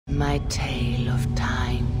My tale of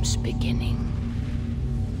time's beginning.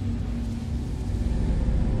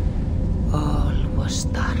 All was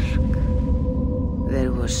dark.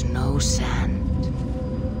 There was no sand.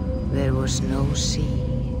 There was no sea.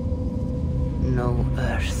 No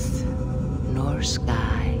earth, nor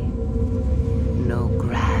sky. No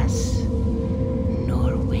grass,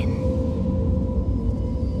 nor wind.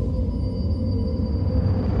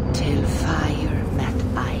 Till fire met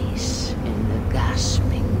ice in the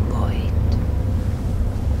gasping void.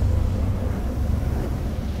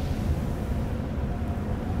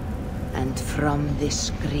 And from this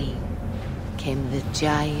scream came the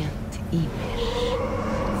giant Ymir,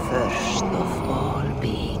 first of all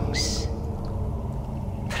beings.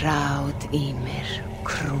 Proud Ymir,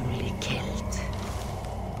 cruelly killed,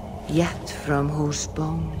 yet from whose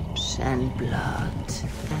bones and blood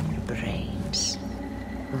and brains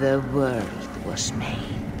the world was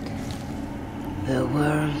made. The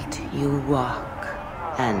world you walk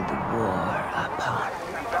and war upon.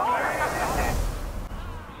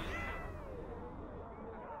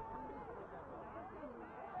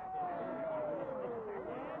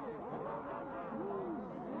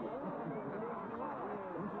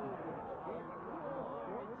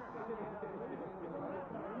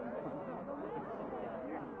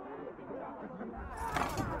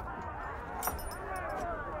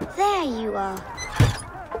 There you are.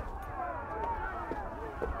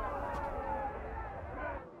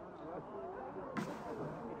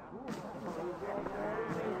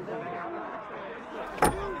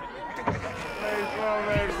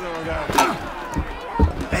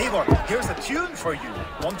 Eivor, here's a tune for you.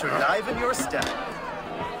 Want to liven your step?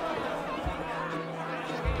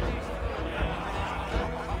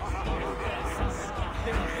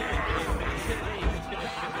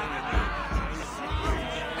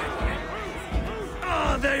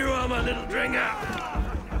 There you are, my little dringer.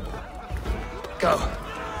 Go.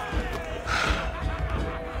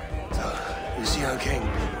 So, you see our king?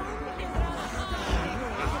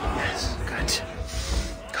 Yes, good.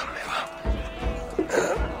 Come, Eivor.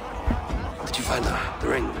 Did you find the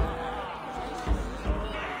ring?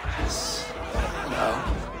 Yes.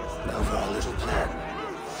 Now for our little plan.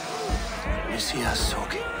 When you see us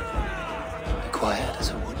talking, be quiet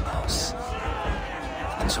as a wood mouse,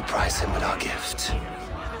 and surprise him with our gift.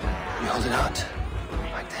 You hold it out,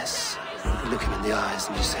 like this. You look him in the eyes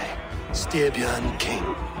and you say, Styrbjörn King,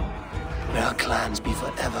 may our clans be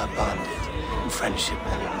forever bonded in friendship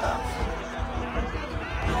and in love.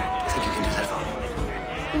 Think you can do that for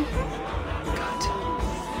me? Good.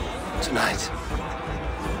 Tonight,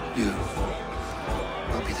 you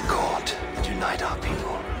will be the cord that unite our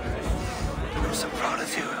people. I'm so proud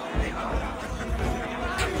of you, Eivor.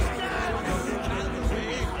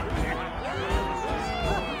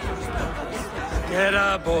 Get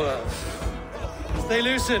up, Olaf. Stay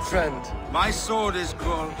lucid, friend. My sword is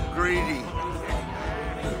called Greedy.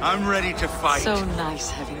 I'm ready to fight. So nice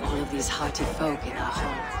having all of these hearty folk in our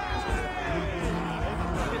home.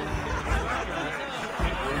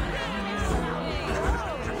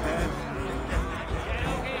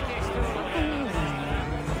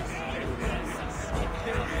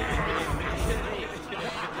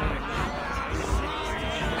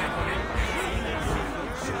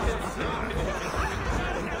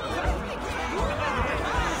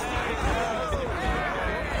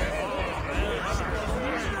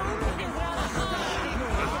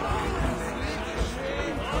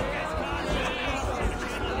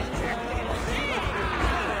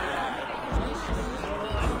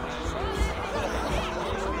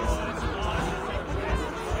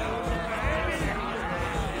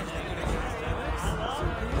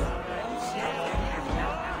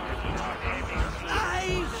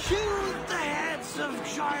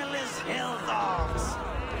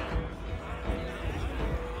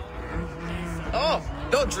 Oh,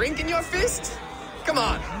 no drink in your fist? Come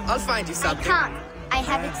on, I'll find you something. I can't. I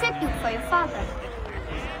have a tribute for your father.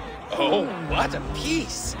 Oh, what a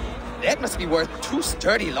piece. That must be worth 2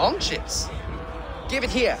 sturdy longships. Give it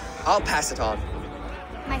here. I'll pass it on.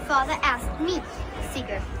 My father asked me,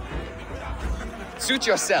 Sigurd. Suit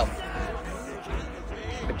yourself.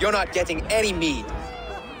 But you're not getting any mead.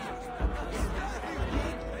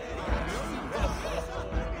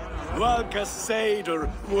 Valka Seder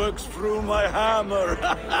works through my hammer.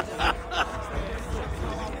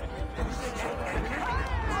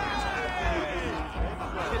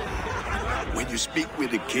 When you speak with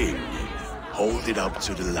the king, hold it up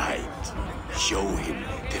to the light. Show him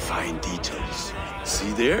the fine details.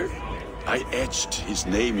 See there? I etched his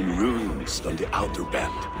name in runes on the outer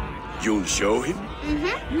band. You'll show him?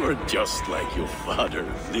 Mm-hmm. You're just like your father,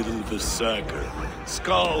 little berserker.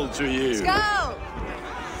 Skull to you. Skull!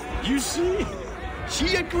 You see?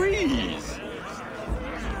 She agrees.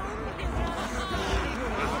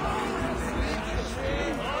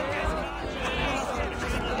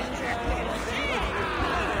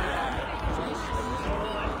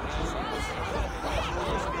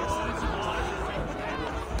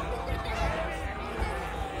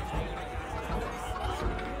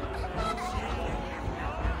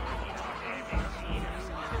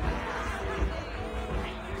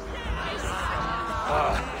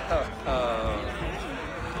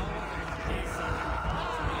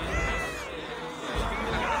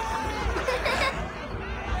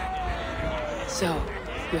 So,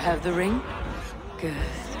 you have the ring? Good.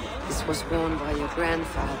 This was worn by your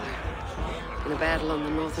grandfather in a battle on the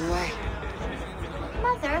Northern Way.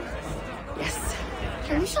 Mother, Yes,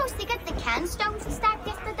 can you show Sigurd the can stones he stabbed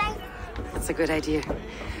yesterday? that's a good idea.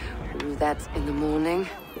 We'll do that in the morning.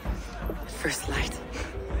 At first light.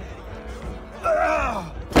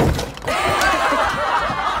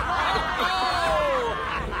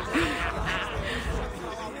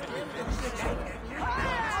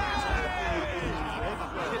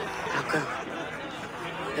 Now go.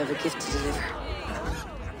 You have a gift to deliver.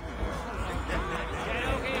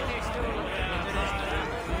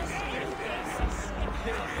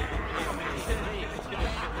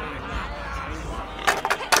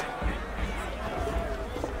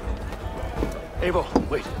 Eivor,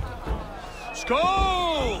 wait.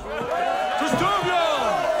 Skål! To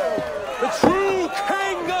Styrbjörn! The true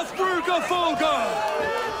king of Bruggerfolga!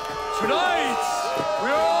 Tonight, we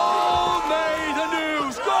all made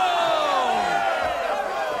anew. Skål!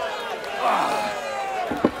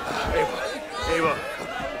 Eivor.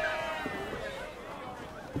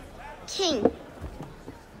 King,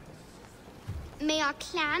 may our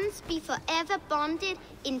clans be forever bonded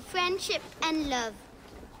in friendship and love.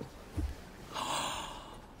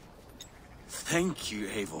 Thank you,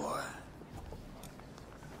 Eivor.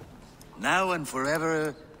 Now and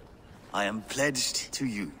forever, I am pledged to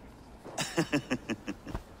you.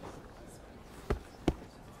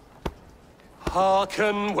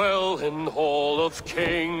 Hearken well in Hall of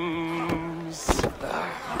Kings.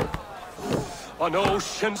 On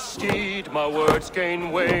ocean steed my words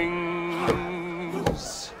gain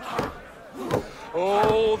wings.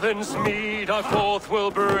 Odin's mead I forth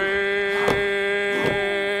will bring.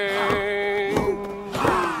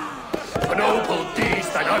 For noble deeds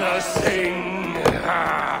that others sing.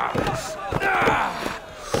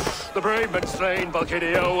 The brave men slain,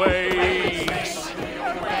 Valkyria waits.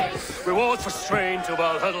 Rewards for strain to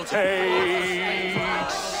Valhalla takes.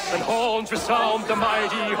 And horns resound the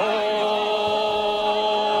mighty hall.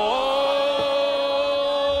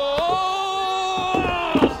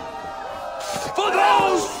 For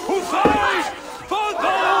those who fight! For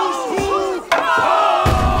those who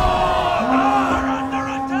are under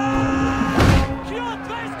attack!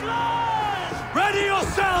 Ready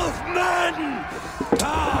yourself, men!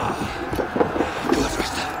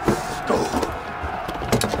 Go.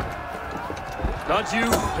 Not you,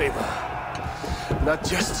 Eivor. Not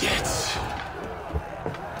just yet.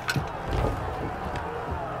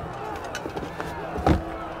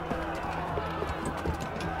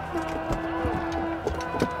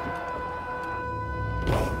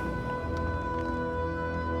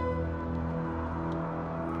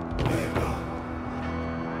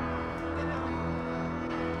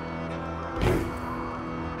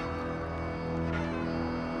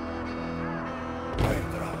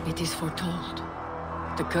 It is foretold.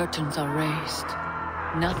 The curtains are raised.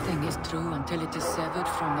 Nothing is true until it is severed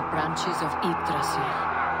from the branches of Yggdrasil.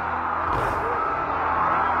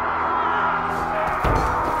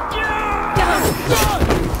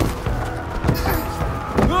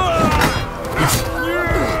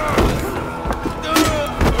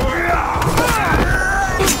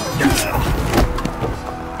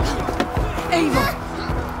 Eivor!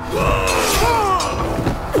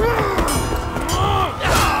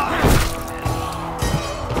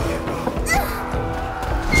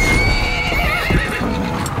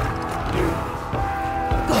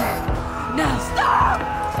 Now!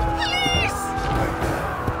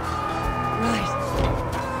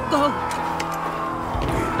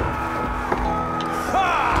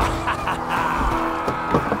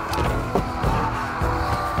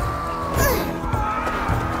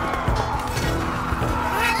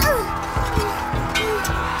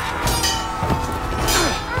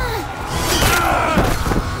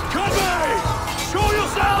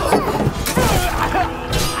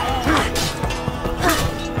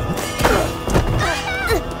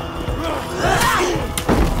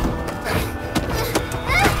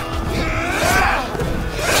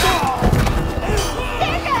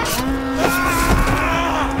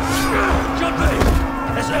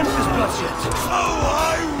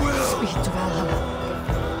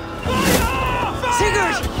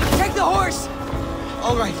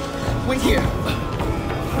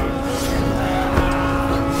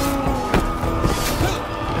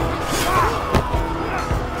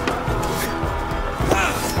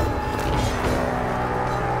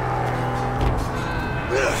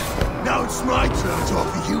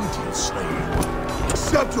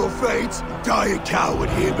 accept your fate, die a coward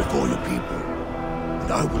here before your people,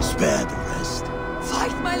 and I will spare the rest.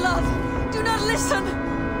 Fight, my love! Do not listen!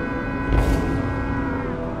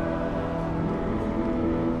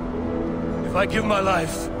 If I give my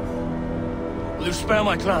life, will you spare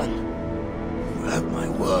my clan? You have my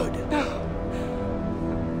word. No.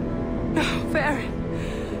 No, Baron.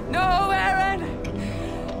 No, Baron!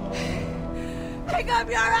 Pick up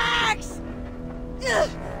your axe!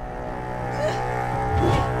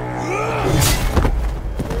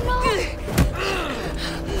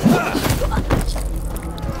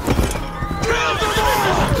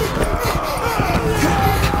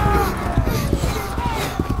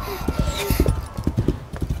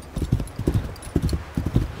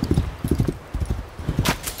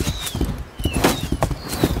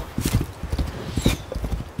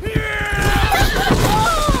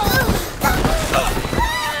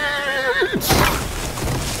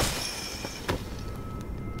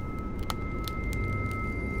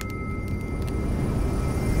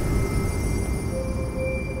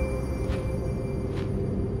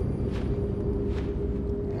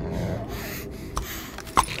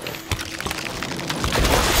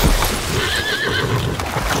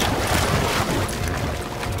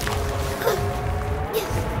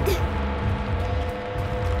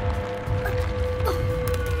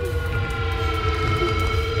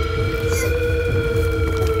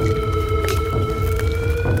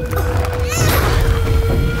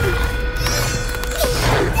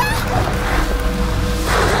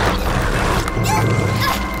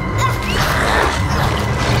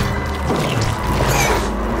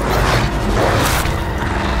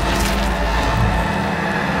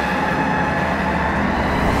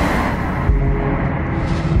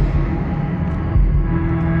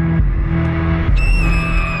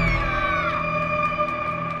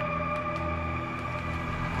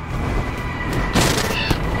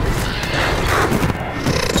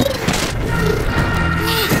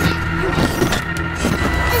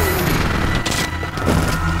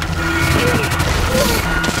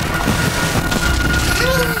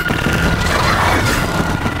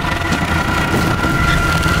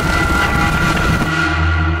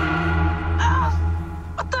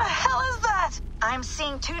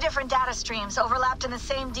 Overlapped in the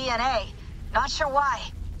same DNA. Not sure why.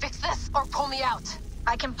 Fix this or pull me out.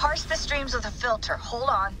 I can parse the streams with a filter. Hold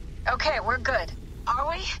on. Okay, we're good. Are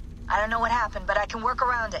we? I don't know what happened, but I can work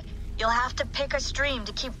around it. You'll have to pick a stream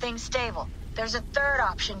to keep things stable. There's a third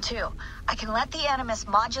option, too. I can let the Animus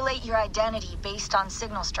modulate your identity based on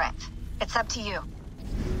signal strength. It's up to you.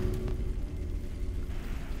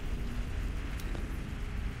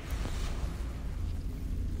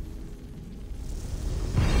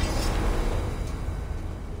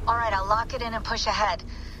 Alright, I'll lock it in and push ahead,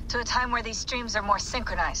 to a time where these streams are more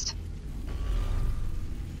synchronized.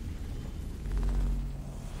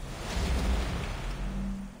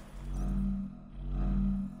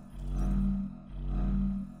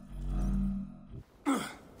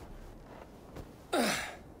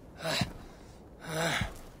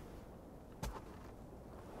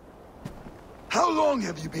 How long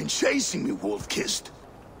have you been chasing me, Wolf-Kissed?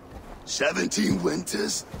 17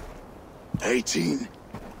 winters? 18?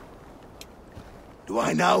 Do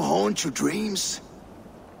I now haunt your dreams?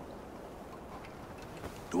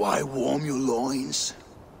 Do I warm your loins?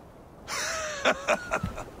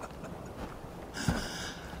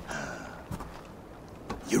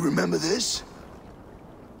 You remember this?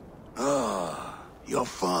 Ah, your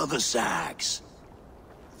father's axe.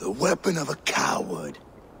 The weapon of a coward.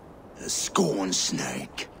 A scorned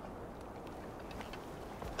snake.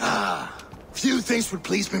 Ah, few things would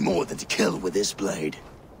please me more than to kill with this blade.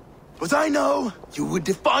 But I know you would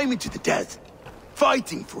defy me to the death,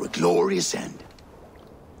 fighting for a glorious end.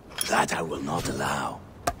 That I will not allow.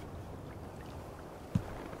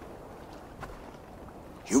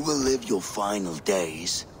 You will live your final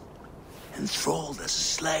days enthralled as a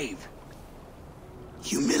slave.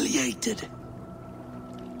 Humiliated.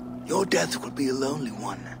 Your death will be a lonely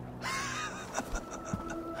one.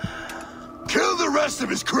 Kill the rest of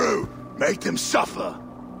his crew! Make them suffer!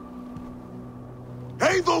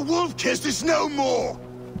 Eivor Wolf-Kissed is no more!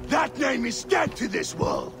 That name is dead to this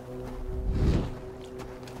world!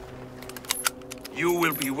 You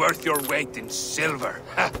will be worth your weight in silver.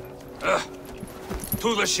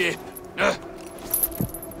 To the ship!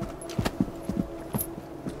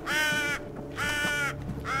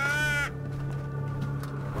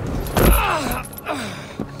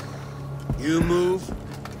 You move,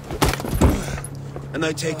 and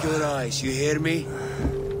I take your eyes, you hear me?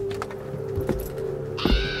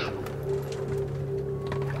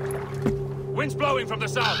 Wind's blowing from the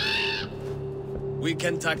south. We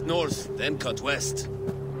can tack north, then cut west.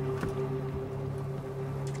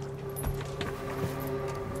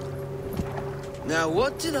 Now,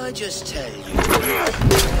 what did I just tell you?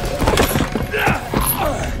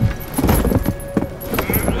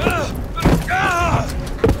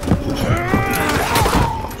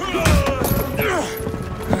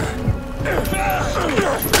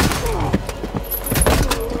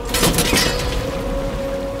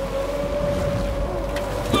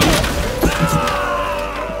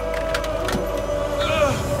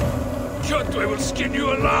 I will skin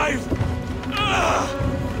you alive!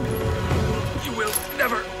 You will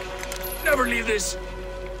never leave this!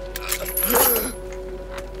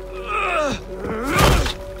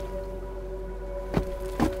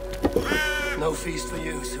 No feast for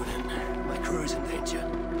you, Sunan. My crew is in danger.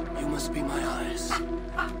 You must be my eyes.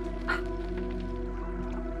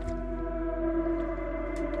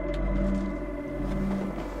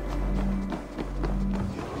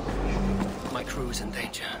 My crew is in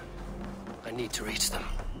danger. I need to reach them.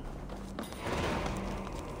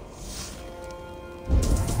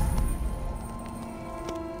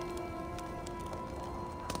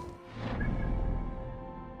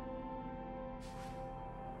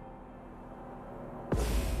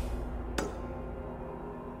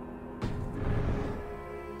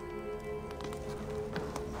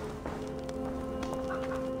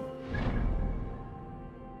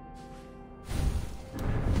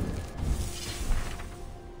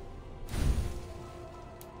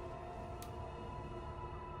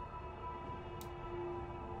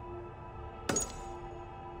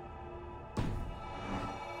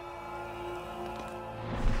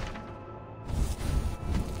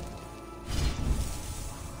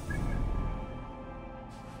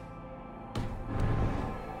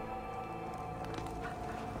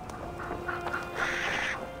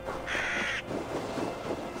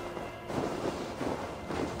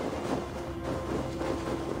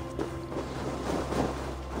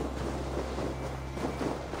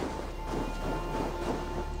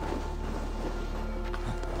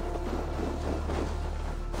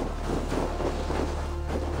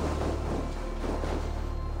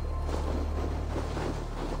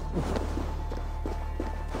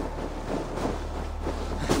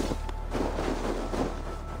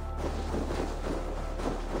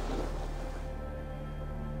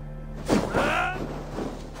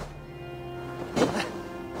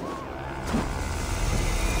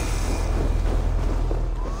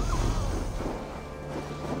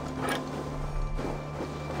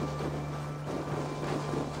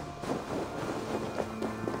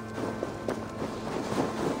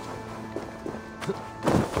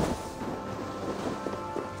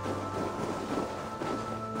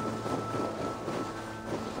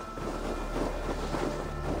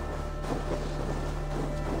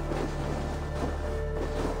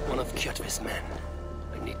 Kjotve's men.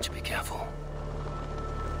 I need to be careful.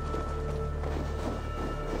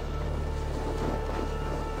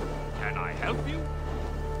 Can I help you?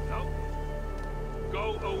 No?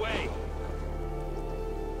 Go away.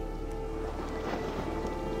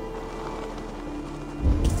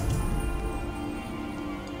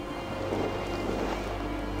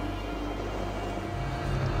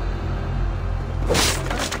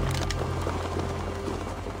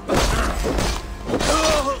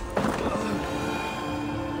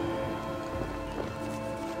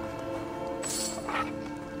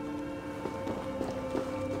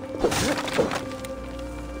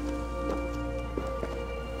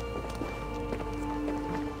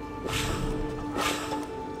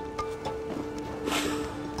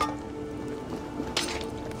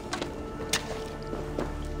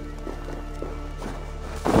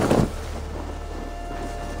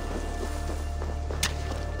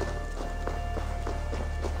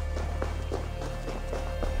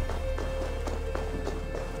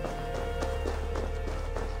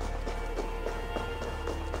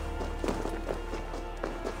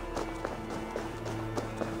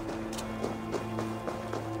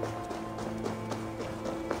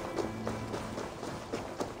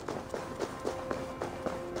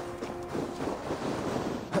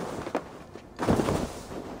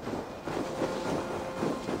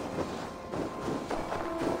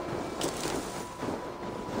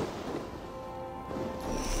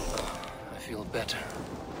 Better.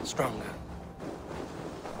 Stronger.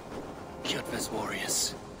 Kjotve's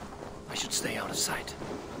warriors. I should stay out of sight.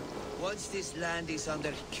 Once this land is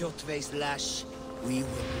under Kjotve's lash, we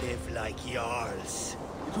will live like Jarls.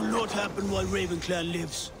 It will not happen while Raven Clan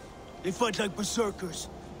lives. They fight like berserkers.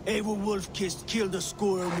 Eivor Wolf-Kissed killed a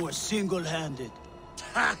score or more single-handed.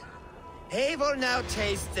 Ha! Eivor now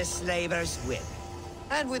tastes the slaver's whip.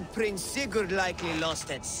 And with Prince Sigurd likely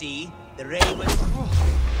lost at sea, the rain went...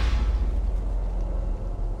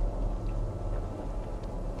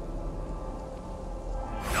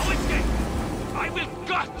 No escape! I will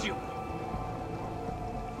gut you!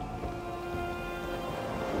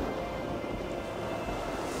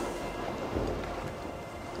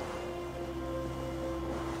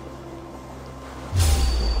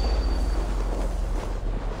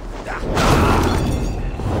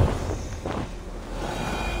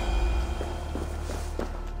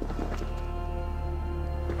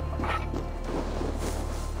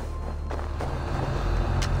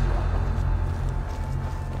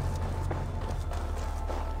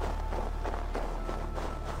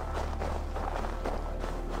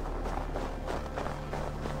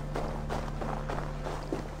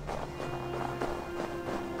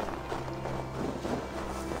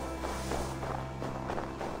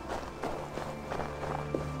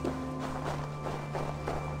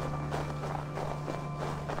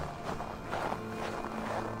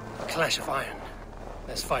 Clash of iron.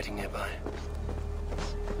 There's fighting nearby.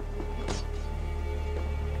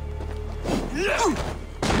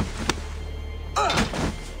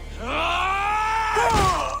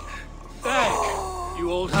 Hey,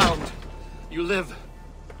 you old hound. You live.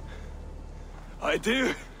 I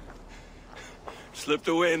do. Slipped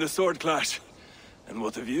away in the sword clash. And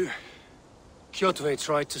what of you? Kjotve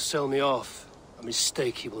tried to sell me off. A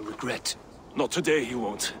mistake he will regret. Not today, he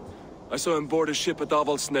won't. I saw him board a ship at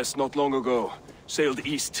Avaldsnes not long ago. Sailed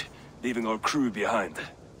east, leaving our crew behind.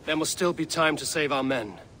 There must still be time to save our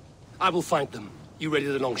men. I will find them. You ready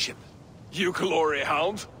the longship? You glory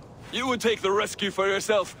hound? You would take the rescue for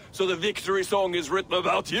yourself, so the victory song is written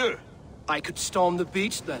about you. I could storm the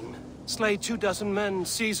beach then. Slay 24 men,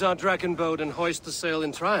 seize our dragon boat and hoist the sail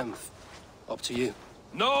in triumph. Up to you.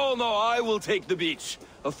 No, I will take the beach.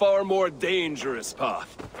 A far more dangerous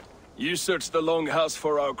path. You search the longhouse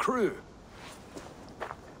for our crew.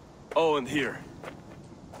 Oh, and here.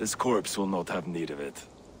 This corpse will not have need of it.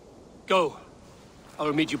 Go. I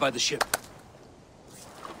will meet you by the ship.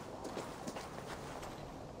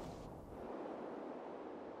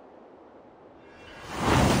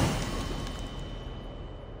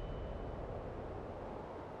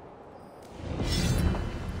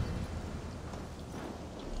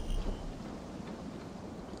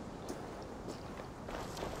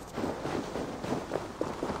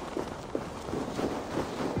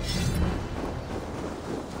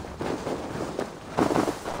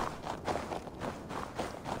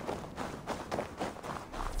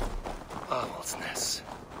 Avaldsnes,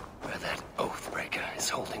 where that Oathbreaker is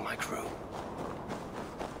holding my crew.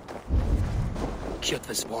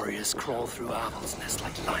 Kjotve's warriors crawl through Avaldsnes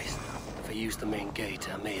like lice. If I use the main gate,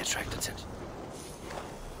 I may attract attention.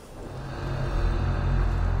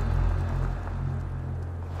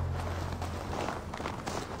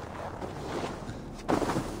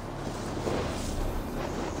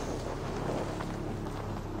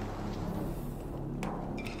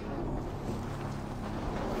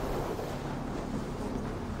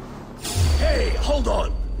 Hold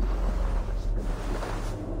on!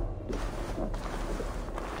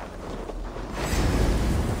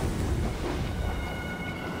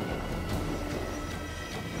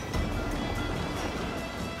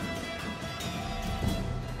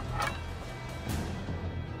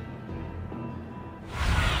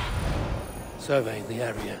 Survey the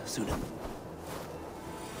area, Sudan.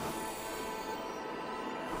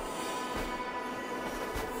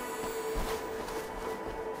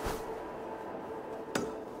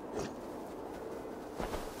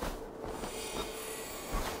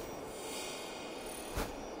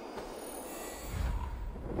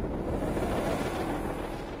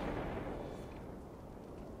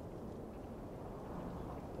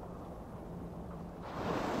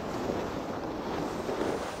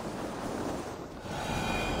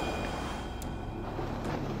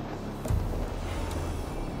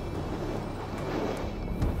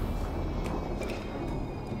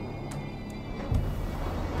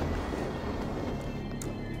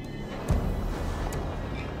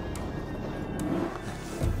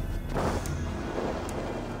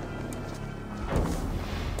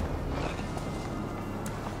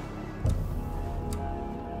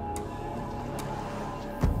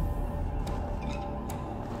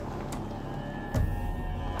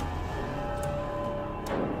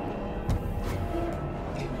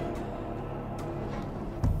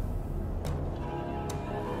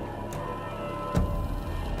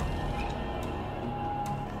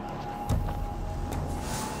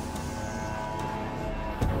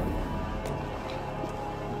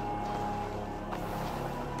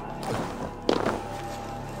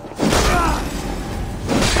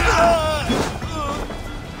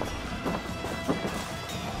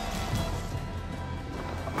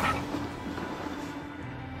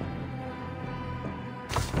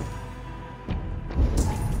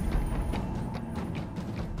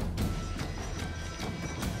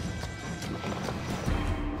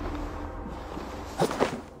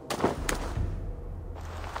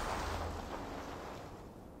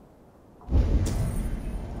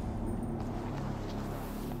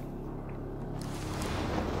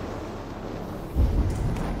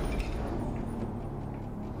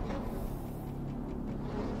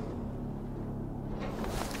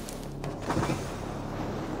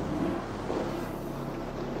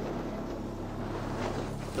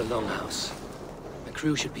 longhouse. The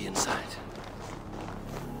crew should be inside.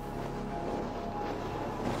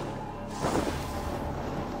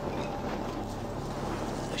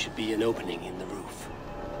 There should be an opening in the roof.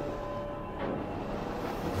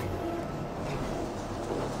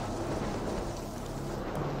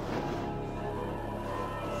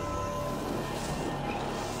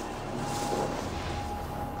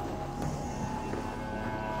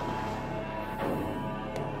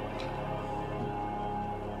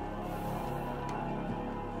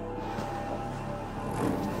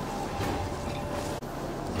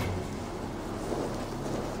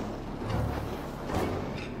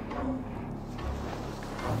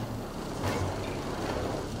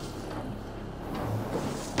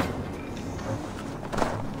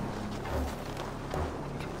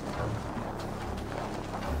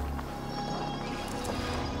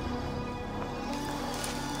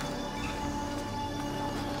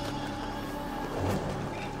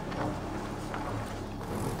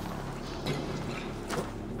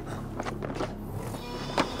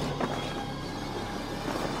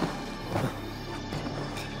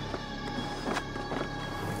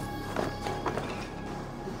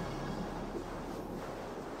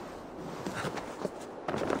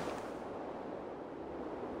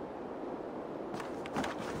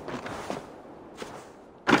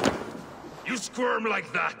 You squirm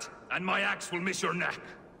like that, and my axe will miss your neck.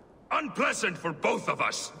 Unpleasant for both of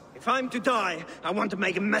us. If I'm to die, I want to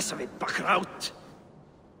make a mess of it, Bakraut.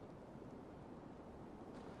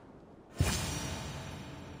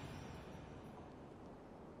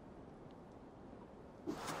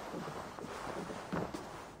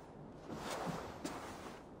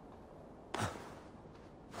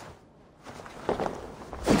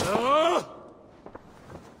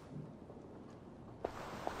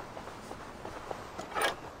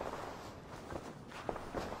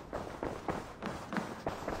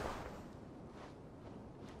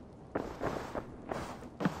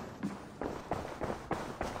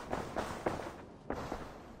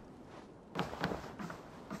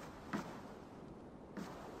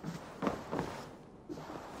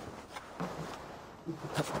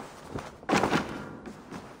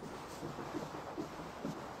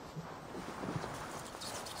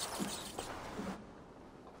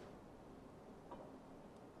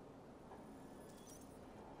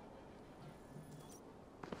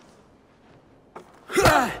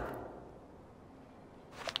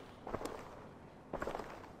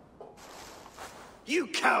 You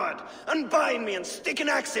coward! Unbind me and stick an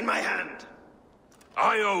axe in my hand!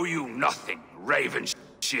 I owe you nothing, raven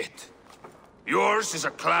shit. Yours is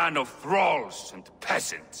a clan of thralls and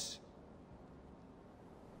peasants.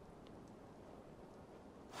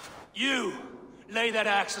 You! Lay that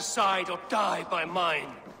axe aside or die by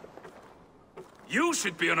mine. You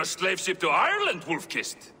should be on a slave ship to Ireland,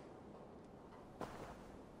 Wolf-Kissed.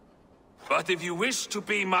 But if you wish to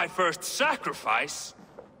be my first sacrifice,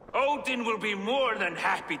 Odin will be more than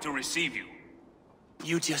happy to receive you.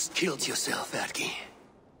 You just killed yourself, Erki.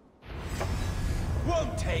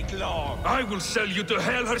 Won't take long. I will sell you to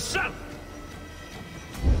Hell herself.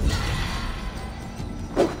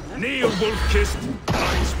 Kneel, Wolf-Kissed.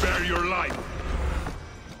 I spare your life.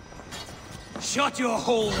 Shut your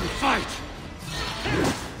hole and fight!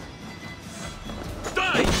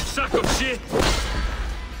 Die, you sack of shit!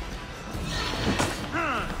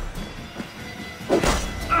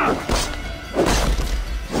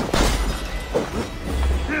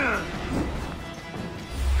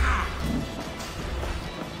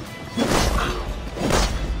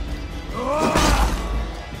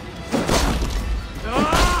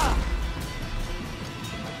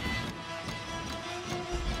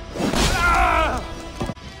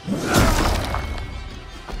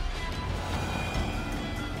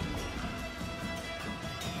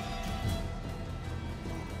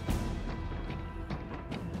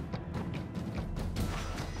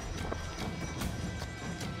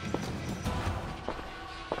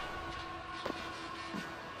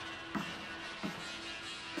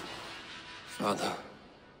 Father,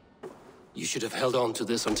 you should have held on to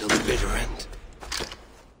this until the bitter end.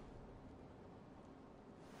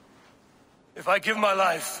 If I give my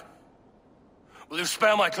life, will you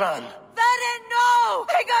spare my clan? Verin, no!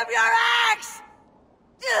 Pick up your axe!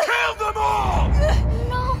 Kill them all!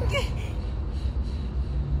 No!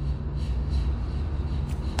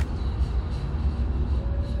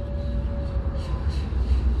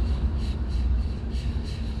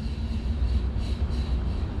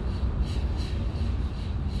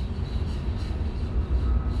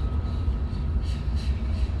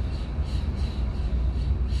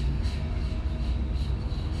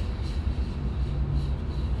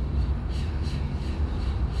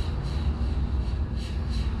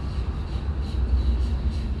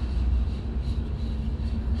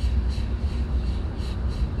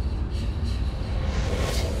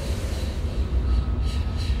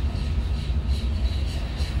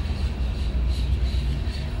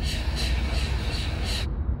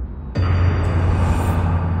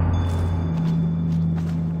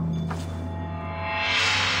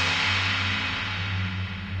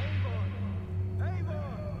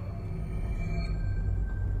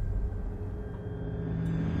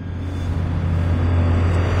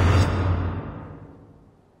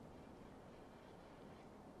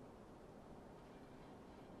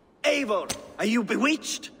 Eivor, are you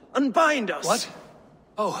bewitched? Unbind us! What?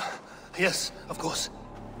 Oh, yes, of course.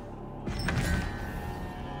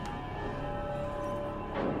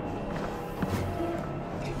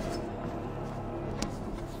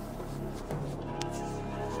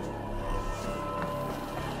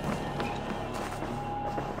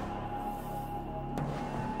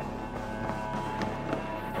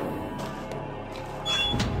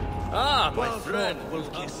 Ah, my friend,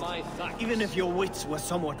 even if your wits were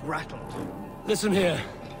somewhat rattled. Listen here.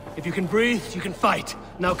 If you can breathe, you can fight.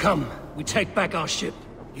 Now come, we take back our ship.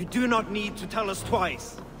 You do not need to tell us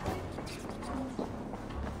twice.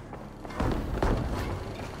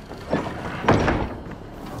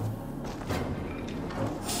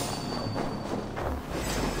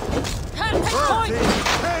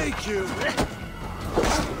 Thank you!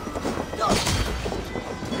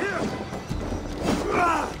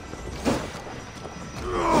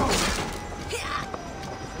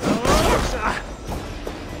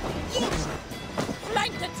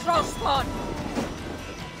 Flank the Trollspawn!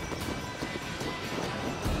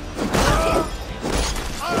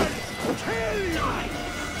 I'll kill you!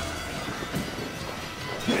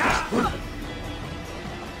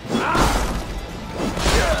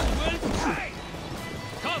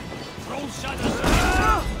 Come, throw shadows!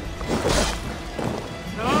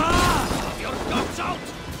 Your guts out!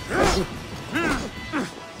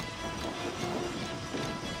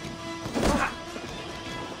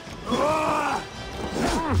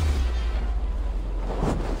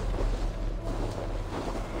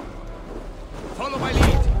 Follow my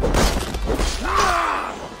lead!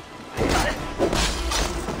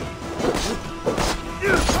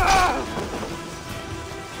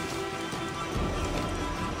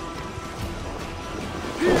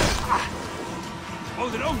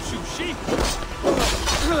 Hold it on, you sheep!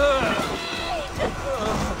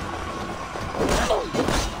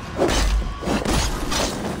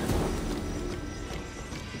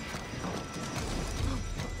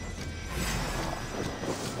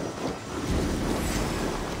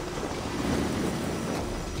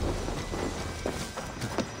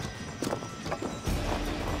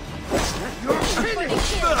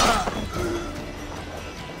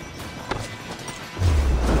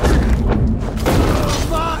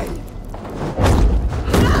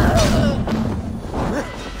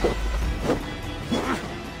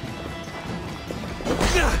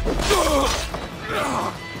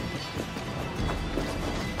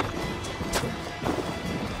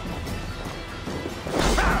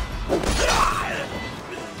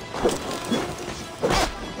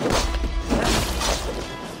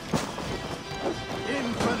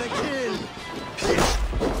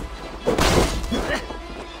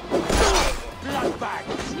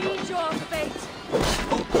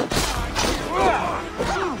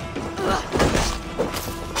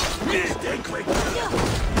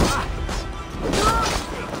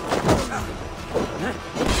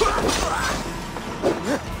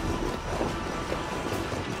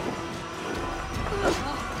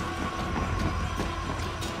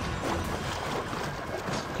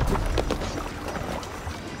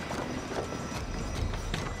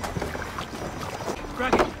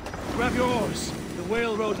 Dragon, grab your oars. The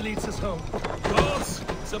whale road leads us home. Boss,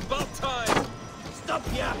 it's about time. Stop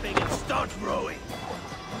yapping and start rowing.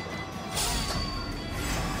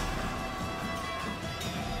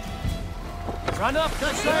 Run up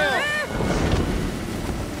the sail!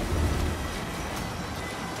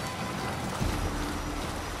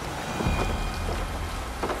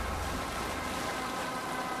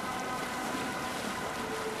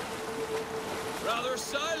 Rather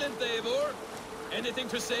silent, Eivor. Anything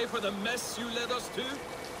to say for the mess you led us to?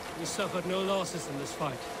 We suffered no losses in this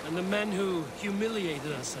fight, and the men who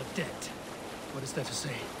humiliated us are dead. What is there to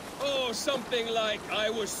say? Oh, something like, I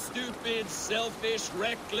was stupid, selfish,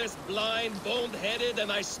 reckless, blind, bone-headed,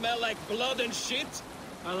 and I smell like blood and shit?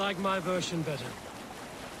 I like my version better.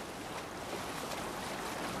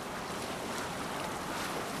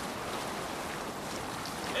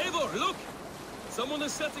 Eivor, look! Someone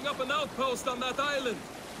is setting up an outpost on that island.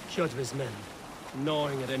 Kjotve's men,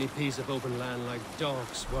 gnawing at any piece of open land like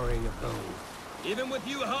dogs worrying a bone. Even with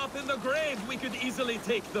you half in the grave, we could easily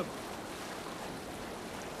take them.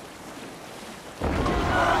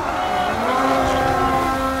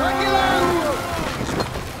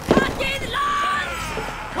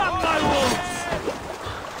 Come, my wolves!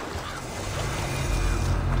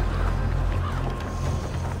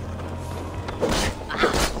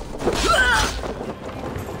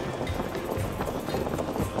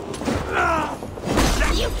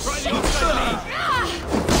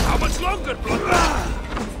 How much longer, blood?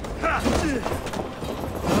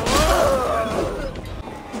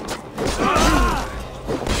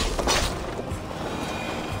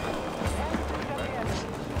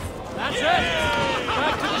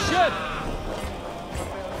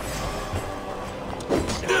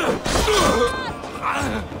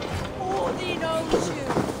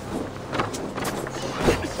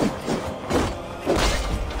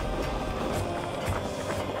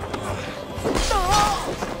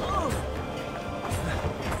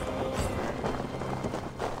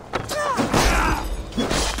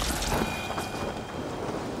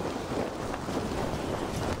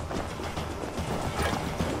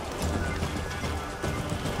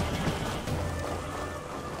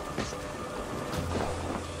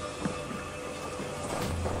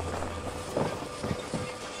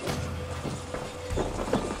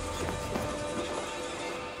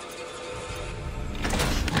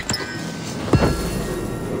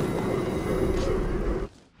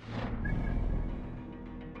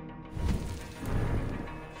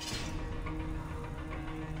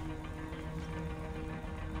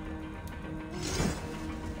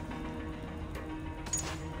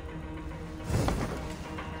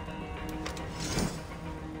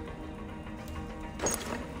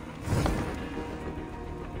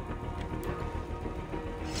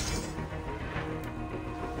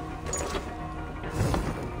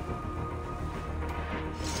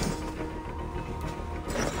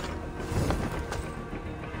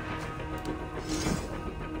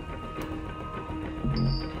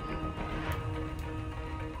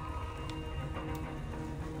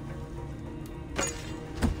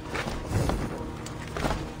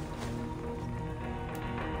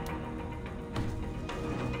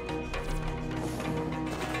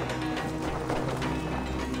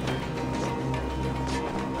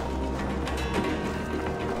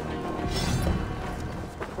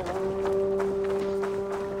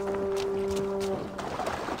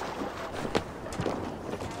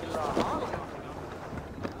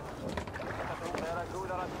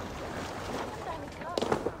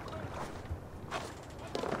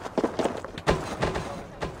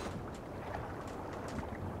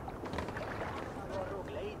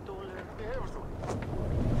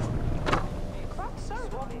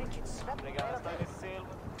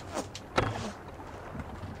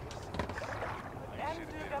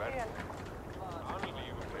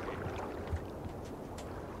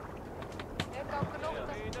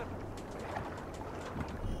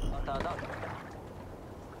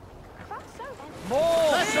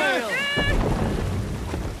 More sail!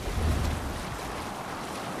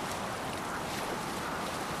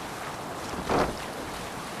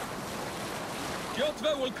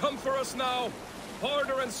 Kjotve will come for us now,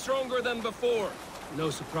 harder and stronger than before. No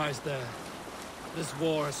surprise there. This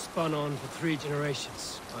war has spun on for 3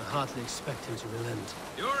 generations. I hardly expect him to relent.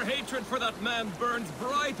 Your hatred for that man burns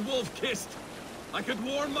bright, wolf-kissed. I could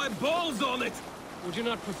warm my balls on it! Would you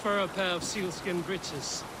not prefer a pair of sealskin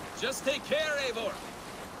breeches? Just take care, Eivor!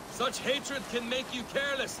 Such hatred can make you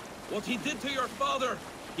careless. What he did to your father,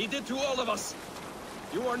 he did to all of us.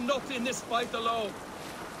 You are not in this fight alone.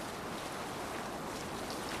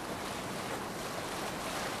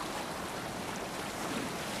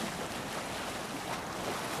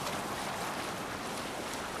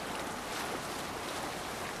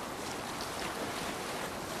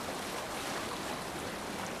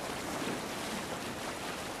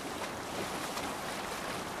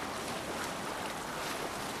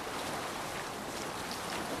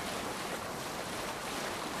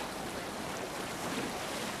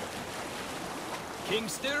 King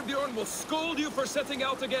Styrbjorn will scold you for setting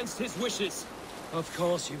out against his wishes. Of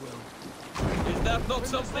course you will. Is that not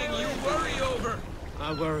something you worry over?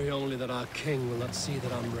 I worry only that our king will not see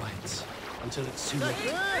that I'm right. Until it's too late.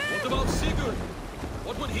 What about Sigurd?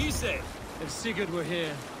 What would he say? If Sigurd were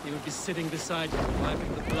here, he would be sitting beside you,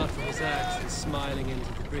 wiping the blood from his axe and smiling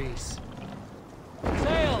into the breeze.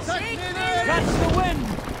 Sails! Catch the wind!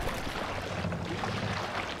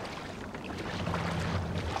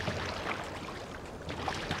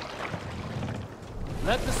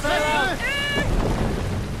 Let the sail out!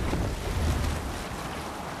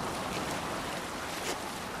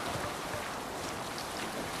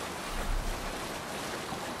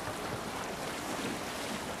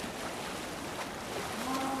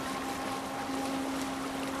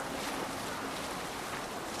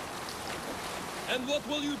 And what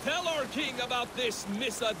will you tell our king about this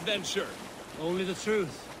misadventure? Only the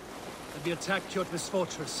truth. That we attacked Kjotve's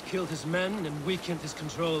fortress, killed his men, and weakened his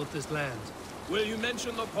control of this land. Will you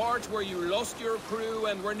mention the part where you lost your crew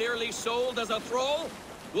and were nearly sold as a thrall?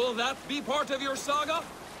 Will that be part of your saga?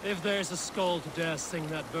 If there's a skald who dares sing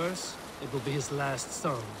that verse, it will be his last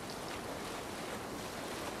song.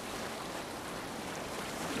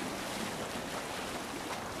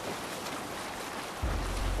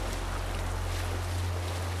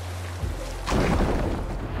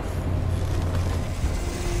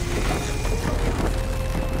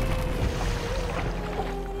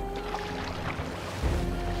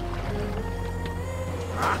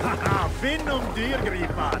 Finnum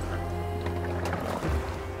dyrgripan!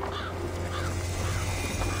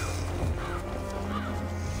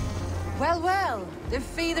 Well, well, the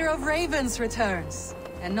feeder of ravens returns,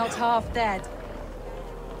 and not half dead.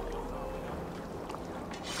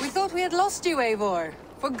 We thought we had lost you, Eivor,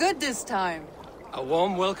 for good this time. A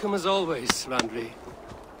warm welcome as always, Randvi.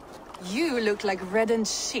 You look like reddened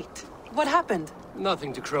shit. What happened?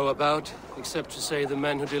 Nothing to crow about, except to say the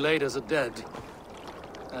men who delayed us are dead.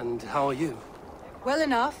 And how are you? Well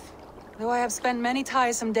enough, though I have spent many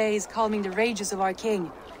tiresome days calming the rages of our king.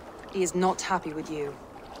 He is not happy with you.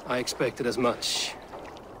 I expected as much.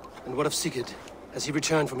 And what of Sigurd? Has he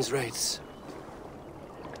returned from his raids?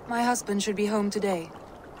 My husband should be home today.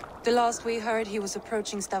 The last we heard, he was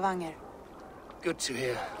approaching Stavanger. Good to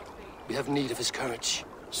hear. We have need of his courage.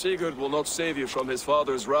 Sigurd will not save you from his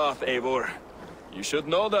father's wrath, Eivor. You should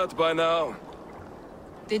know that by now.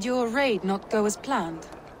 Did your raid not go as planned?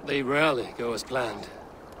 They rarely go as planned.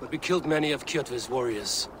 But we killed many of Kjotve's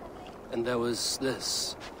warriors. And there was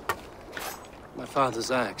this. My father's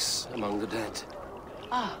axe among the dead.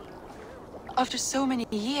 Ah. After so many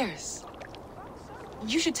years.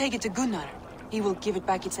 You should take it to Gunnar. He will give it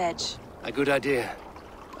back its edge. A good idea.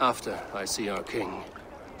 After I see our king.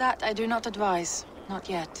 That I do not advise. Not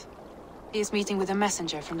yet. He is meeting with a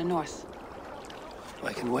messenger from the north.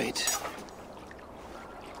 I can wait.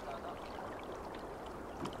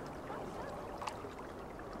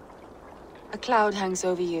 A cloud hangs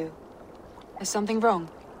over you. Is something wrong?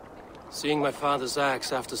 Seeing my father's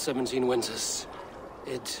axe after 17 winters,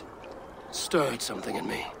 it stirred something in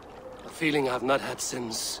me. A feeling I've not had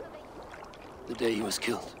since the day he was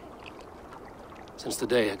killed. Since the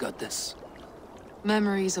day I got this.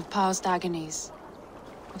 Memories of past agonies.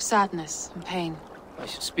 Of sadness and pain. I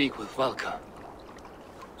should speak with Valka.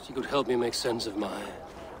 She could help me make sense of my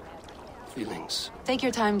feelings. Take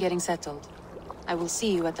your time getting settled. I will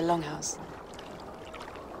see you at the Longhouse.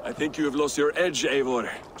 I think you have lost your edge,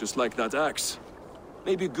 Eivor. Just like that axe.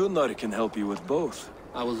 Maybe Gunnar can help you with both.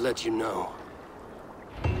 I will let you know.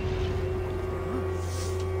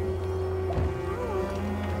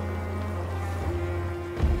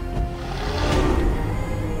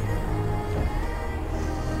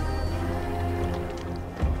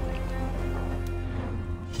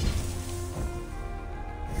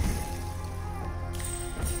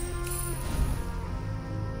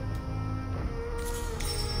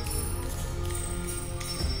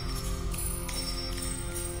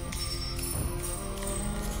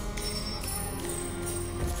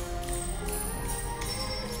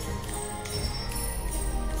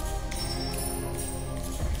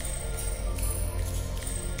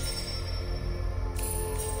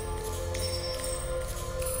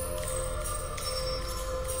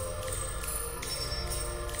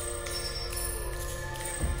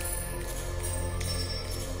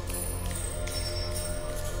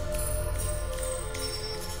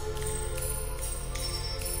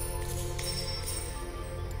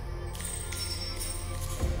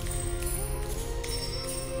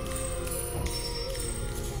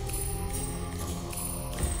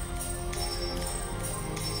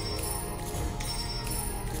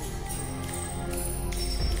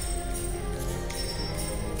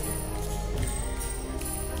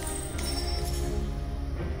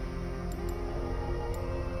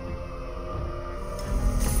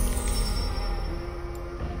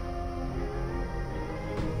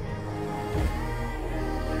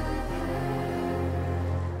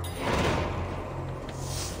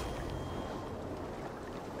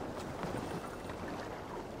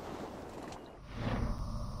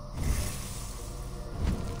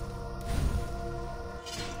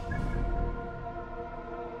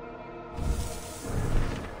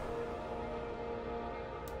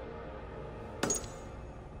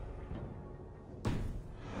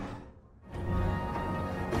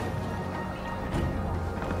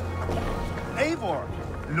 Eivor,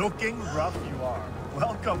 looking rough you are.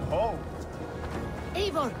 Welcome home.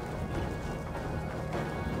 Eivor!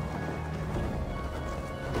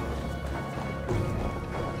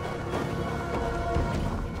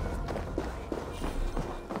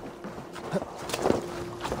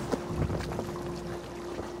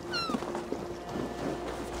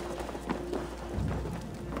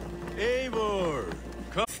 Eivor,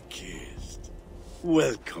 cuff-kissed.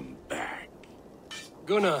 Welcome back.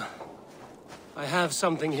 Gunnar, I have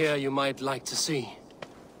something here you might like to see.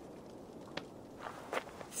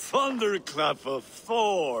 Thunderclap of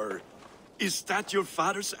Thor! Is that your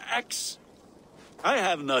father's axe? I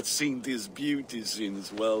have not seen this beauty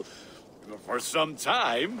since, well, for some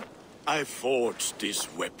time. I forged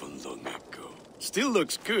this weapon long ago. Still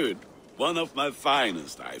looks good. One of my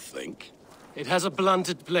finest, I think. It has a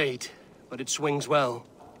blunted blade, but it swings well.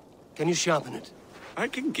 Can you sharpen it? I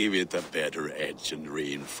can give it a better edge and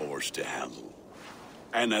reinforce the handle.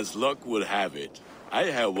 And as luck would have it, I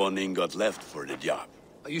have one ingot left for the job.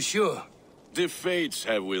 Are you sure? The fates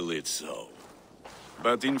have willed it so.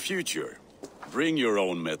 But in future, bring your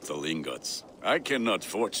own metal ingots. I cannot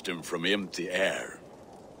forge them from empty air.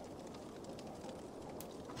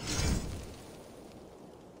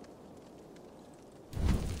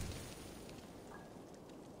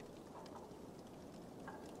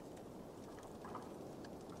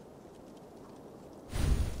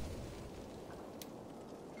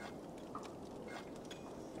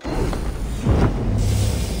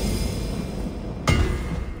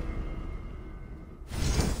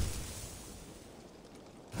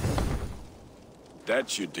 That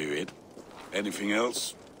should do it. Anything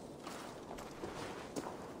else?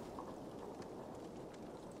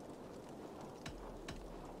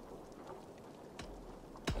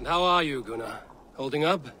 And how are you, Gunnar? Holding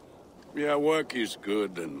up? Yeah, work is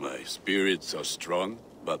good and my spirits are strong,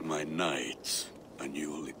 but my nights are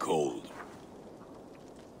newly cold.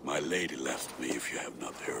 My lady left me, if you have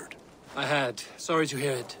not heard. I had. Sorry to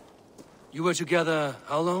hear it. You were together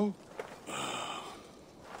how long?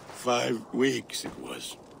 5 weeks it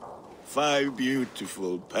was. 5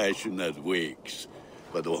 beautiful, passionate weeks.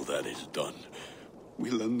 But all that is done.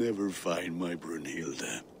 Will I never find my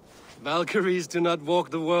Brunhilde? Valkyries do not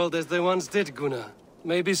walk the world as they once did, Gunnar.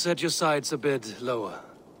 Maybe set your sights a bit lower.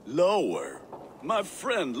 Lower? My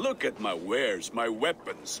friend, look at my wares, my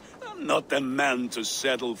weapons. I'm not a man to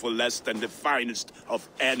settle for less than the finest of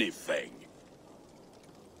anything.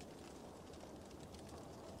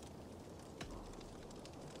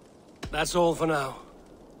 That's all for now.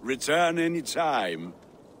 Return any time.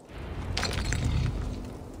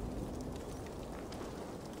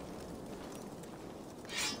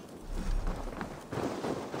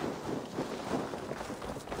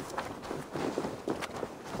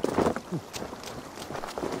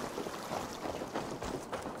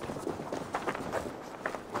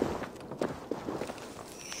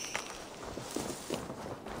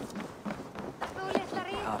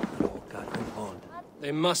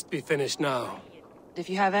 They must be finished now. If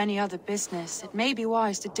you have any other business, it may be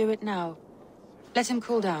wise to do it now. Let him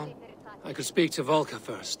cool down. I could speak to Volker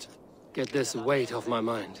first. Get this weight off my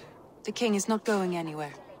mind. The king is not going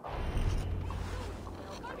anywhere.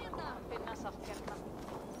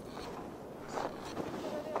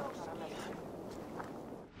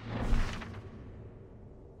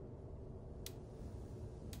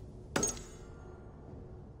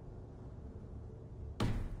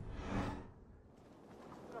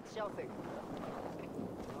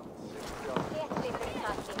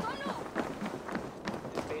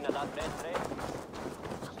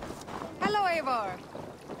 Hello, Eivor.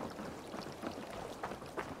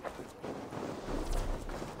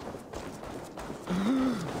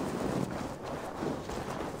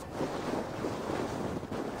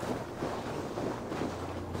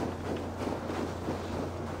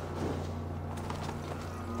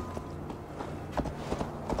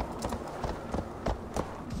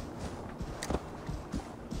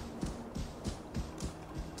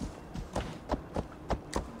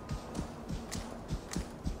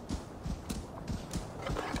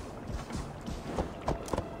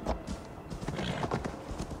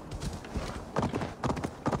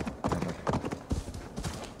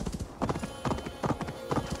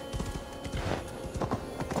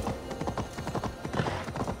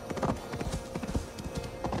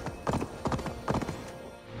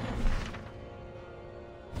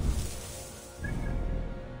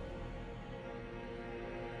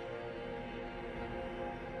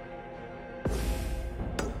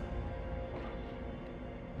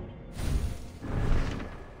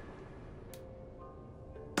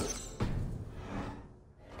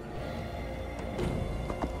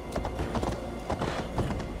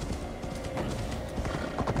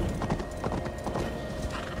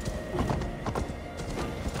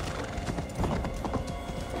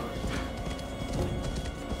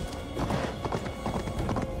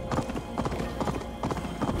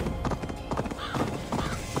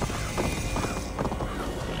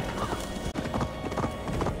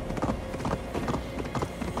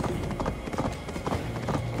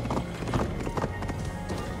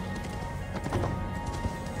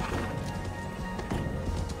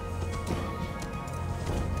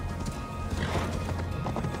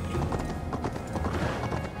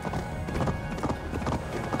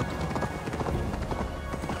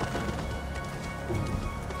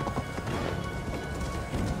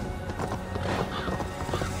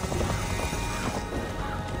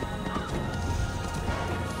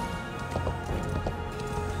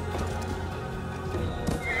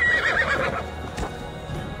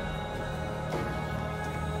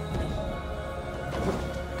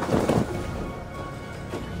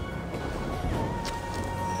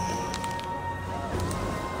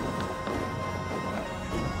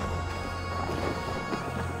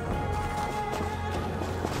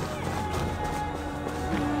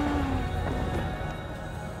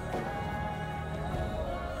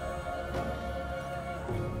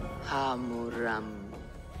 Hamuram.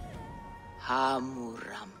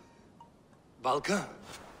 Hamuram. Valka?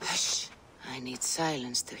 Hush. I need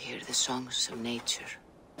silence to hear the songs of nature.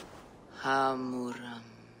 Hamuram.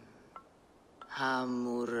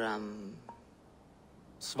 Hamuram.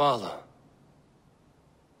 Svala.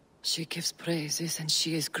 She gives praises and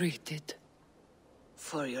she is greeted.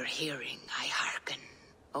 For your hearing I hearken,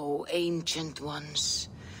 O ancient ones,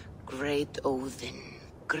 great Odin,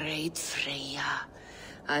 great Freya.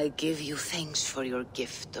 I give you thanks for your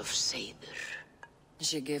gift of Seder.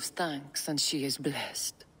 She gives thanks and she is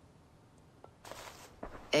blessed.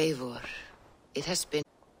 Eivor, it has been...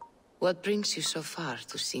 What brings you so far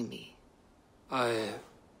to see me? I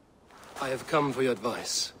have come for your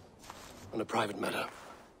advice on a private matter.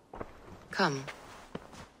 Come.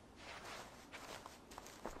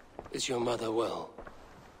 Is your mother well?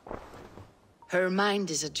 Her mind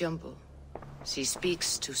is a jumble. She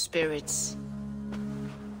speaks to spirits.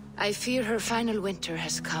 I fear her final winter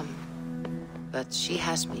has come. But she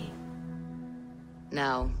has me.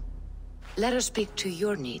 Now, Let us speak to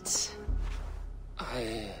your needs.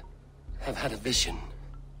 I have had a vision.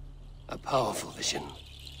 A powerful vision.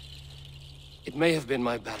 It may have been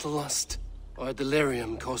my battle lust, or a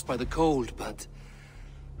delirium caused by the cold, but...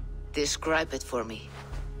 Describe it for me.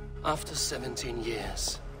 After 17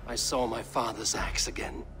 years, I saw my father's axe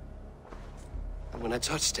again. And when I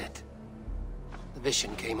touched it, the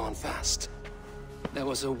vision came on fast. There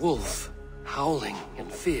was a wolf, howling in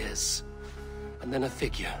fears, and then a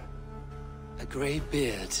figure. A grey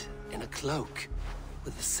beard in a cloak,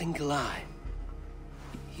 with a single eye.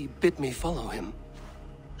 He bid me follow him.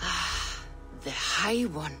 Ah, the High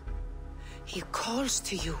One. He calls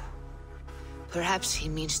to you. Perhaps he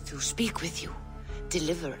means to speak with you,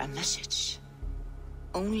 deliver a message.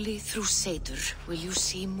 Only through Seder will you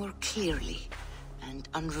see more clearly and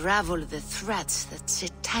unravel the threads that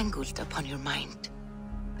sit tangled upon your mind.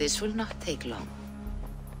 This will not take long.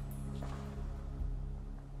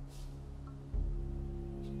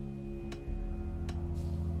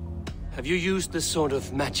 Have you used this sort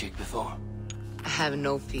of magic before? Have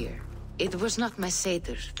no fear. It was not my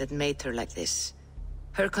Seder that made her like this.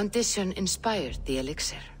 Her condition inspired the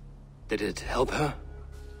elixir. Did it help her?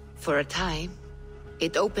 For a time,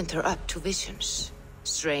 it opened her up to visions.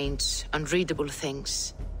 Strange, unreadable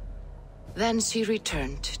things. Then she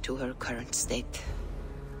returned to her current state.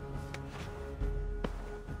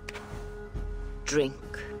 Drink.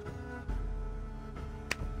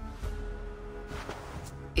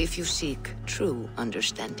 If you seek true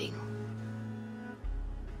understanding.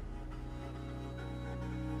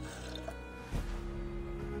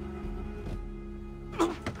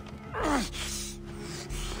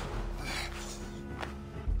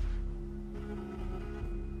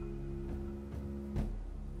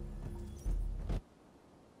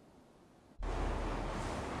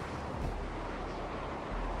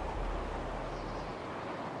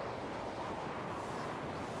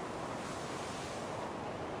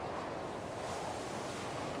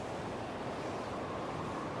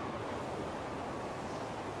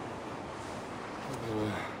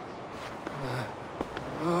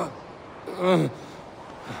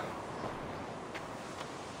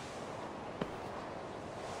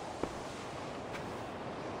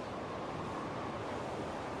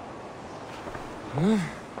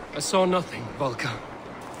 I saw nothing, Valka.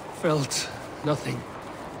 Felt nothing.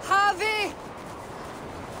 Javi!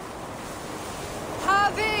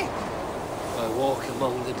 Javi! I walk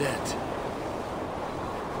among the dead.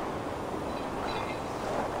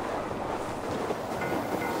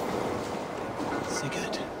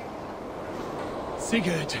 Sigurd.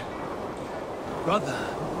 Sigurd! Brother,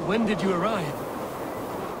 when did you arrive?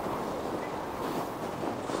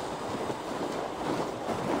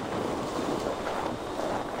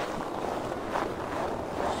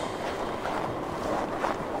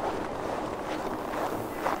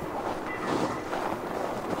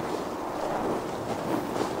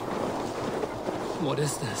 What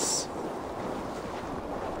is this?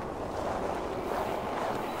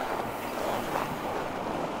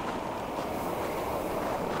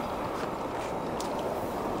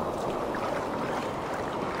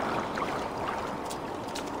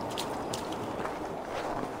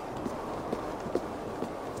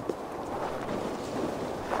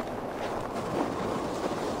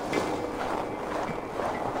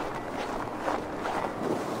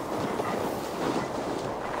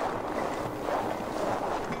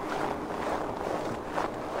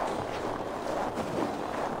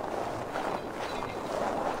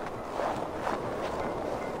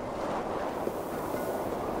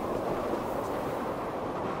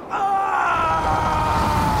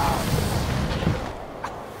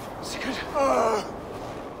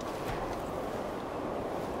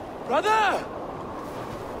 Brother!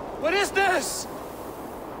 What is this?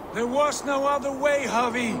 There was no other way,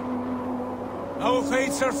 Javi. Our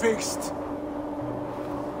fates are fixed.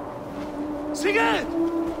 Sigurd!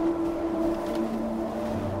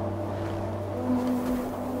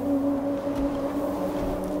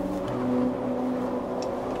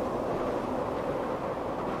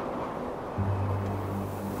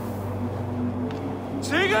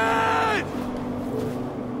 Sigurd!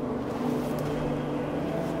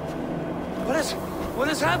 What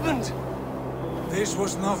has happened? This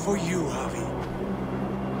was not for you, Javi.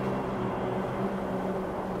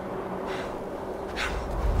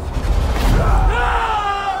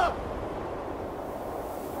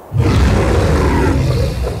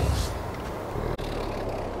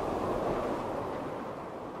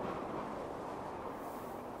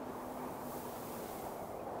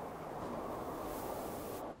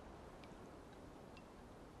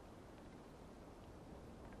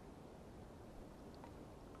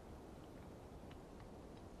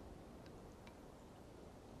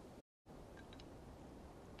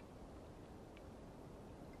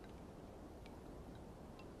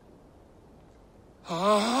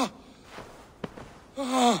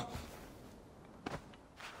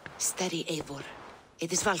 Steady, Eivor.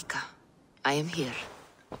 It is Valka. I am here.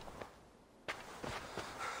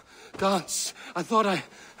 Gods, I thought I...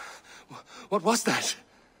 What was that?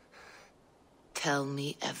 Tell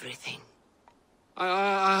me everything.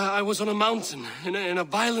 I was on a mountain, in a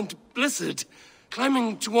violent blizzard,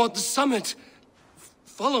 climbing toward the summit,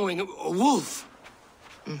 following a wolf.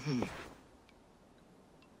 Mm-hmm.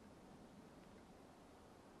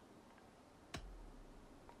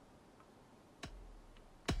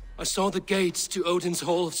 I saw the gates to Odin's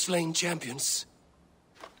Hall of Slain Champions.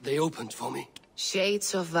 They opened for me.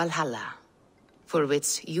 Shades of Valhalla, for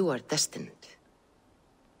which you are destined.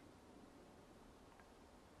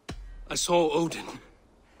 I saw Odin,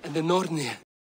 and the Nornir